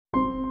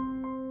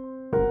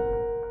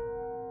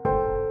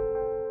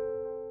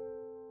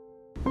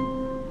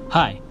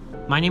Hi,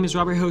 my name is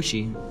Robert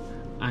Hoshi.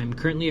 I'm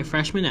currently a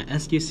freshman at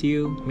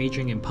SDSU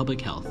majoring in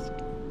public health.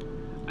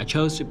 I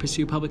chose to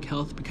pursue public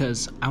health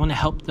because I want to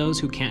help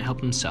those who can't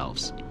help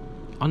themselves.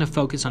 I want to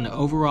focus on the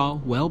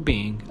overall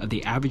well-being of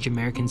the average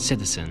American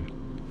citizen.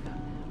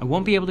 I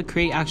won't be able to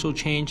create actual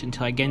change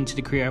until I get into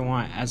the career I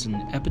want as an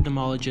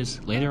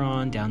epidemiologist later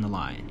on down the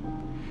line.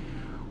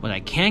 What I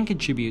can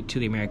contribute to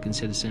the American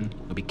citizen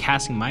will be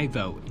casting my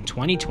vote in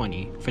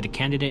 2020 for the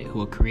candidate who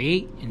will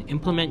create and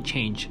implement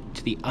change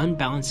to the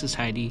unbalanced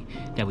society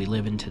that we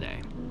live in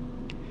today.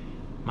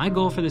 My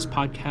goal for this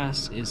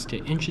podcast is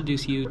to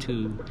introduce you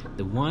to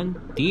the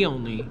one, the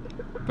only,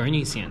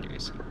 Bernie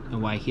Sanders,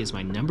 and why he is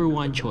my number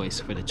one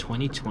choice for the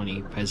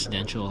 2020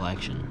 presidential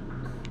election.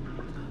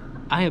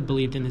 I have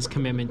believed in his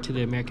commitment to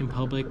the American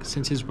public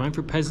since his run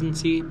for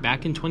presidency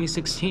back in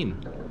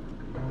 2016.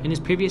 In his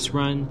previous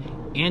run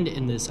and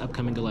in this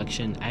upcoming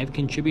election, I have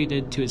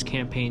contributed to his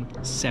campaign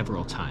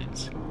several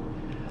times.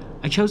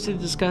 I chose to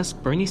discuss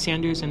Bernie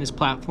Sanders and his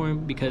platform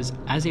because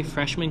as a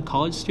freshman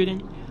college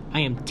student, I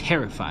am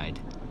terrified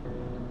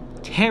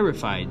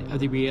of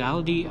the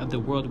reality of the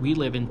world we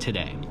live in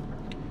today.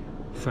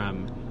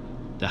 From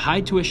the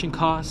high tuition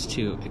costs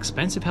to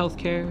expensive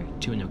healthcare,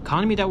 to an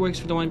economy that works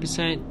for the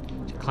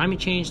 1%, to climate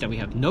change that we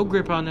have no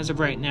grip on as of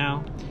right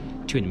now,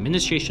 to an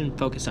administration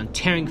focused on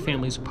tearing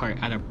families apart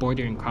at our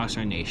border and across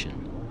our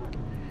nation.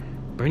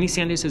 Bernie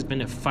Sanders has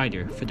been a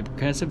fighter for the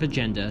progressive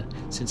agenda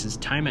since his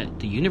time at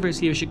the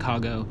University of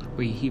Chicago,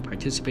 where he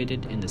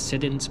participated in the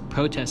sit-ins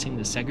protesting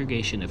the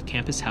segregation of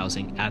campus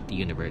housing at the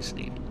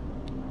university.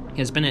 He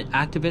has been an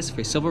activist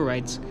for civil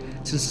rights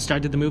since the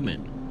start of the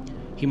movement.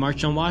 He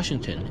marched on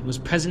Washington and was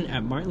present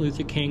at Martin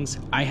Luther King's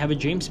I Have a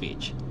Dream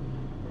speech.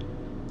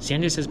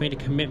 Sanders has made a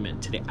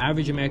commitment to the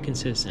average American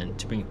citizen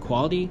to bring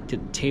equality to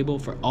the table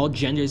for all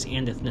genders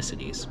and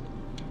ethnicities.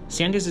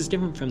 Sanders is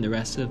different from the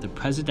rest of the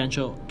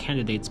presidential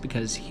candidates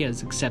because he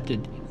has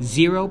accepted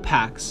 0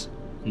 PACs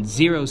and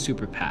 0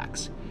 super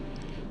PACs.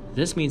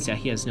 This means that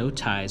he has no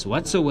ties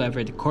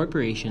whatsoever to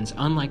corporations,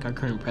 unlike our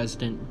current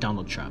president,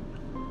 Donald Trump.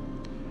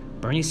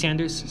 Bernie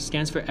Sanders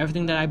stands for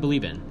everything that I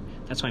believe in.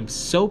 That's why I'm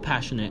so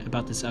passionate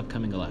about this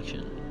upcoming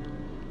election.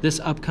 This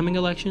upcoming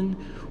election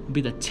will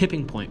be the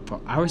tipping point for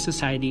our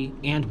society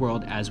and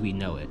world as we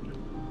know it.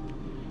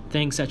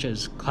 Things such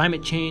as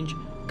climate change,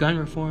 gun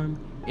reform,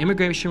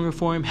 immigration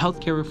reform,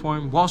 healthcare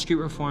reform, Wall Street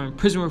reform,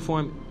 prison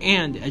reform,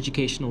 and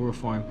educational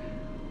reform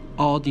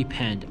all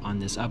depend on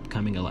this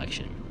upcoming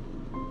election.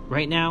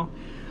 Right now,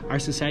 our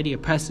society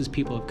oppresses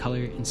people of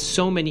color in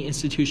so many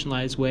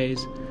institutionalized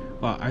ways,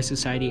 while our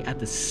society at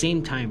the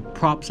same time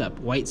props up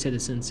white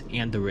citizens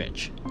and the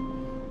rich.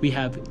 We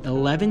have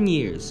 11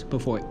 years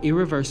before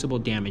irreversible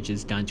damage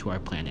is done to our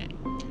planet.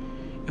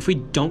 If we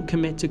don't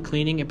commit to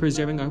cleaning and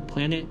preserving our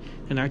planet,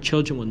 then our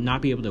children will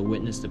not be able to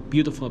witness the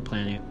beautiful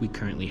planet we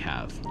currently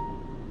have.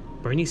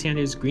 Bernie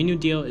Sanders' Green New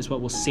Deal is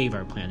what will save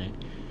our planet.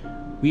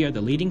 We are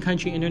the leading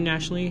country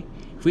internationally.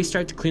 If we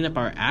start to clean up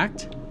our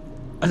act,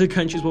 other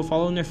countries will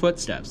follow in their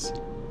footsteps.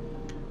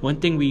 One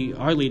thing we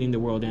are leading the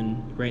world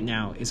in right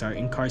now is our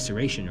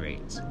incarceration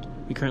rates.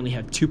 We currently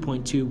have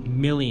 2.2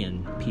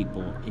 million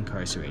people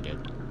incarcerated.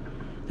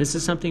 This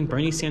is something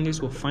Bernie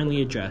Sanders will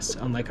finally address,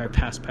 unlike our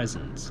past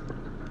presidents.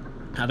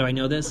 How do I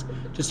know this?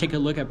 Just take a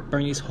look at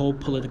Bernie's whole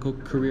political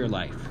career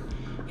life.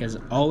 He has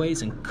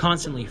always and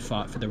constantly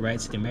fought for the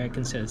rights of the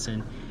American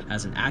citizen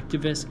as an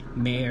activist,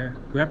 mayor,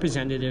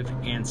 representative,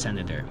 and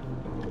senator.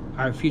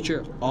 Our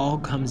future all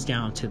comes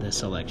down to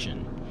this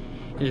election.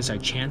 It is our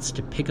chance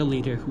to pick a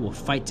leader who will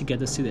fight to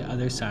get us to the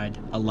other side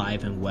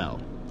alive and well.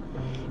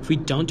 If we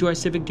don't do our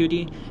civic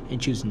duty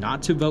and choose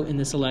not to vote in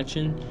this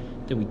election,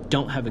 then we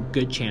don't have a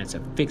good chance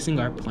of fixing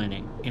our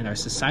planet and our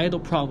societal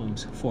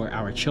problems for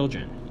our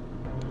children.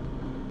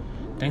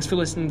 Thanks for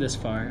listening this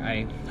far.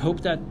 I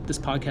hope that this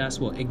podcast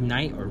will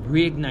ignite or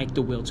reignite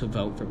the will to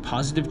vote for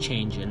positive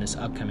change in this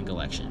upcoming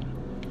election.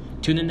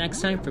 Tune in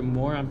next time for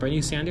more on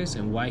Bernie Sanders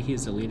and why he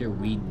is the leader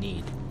we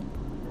need.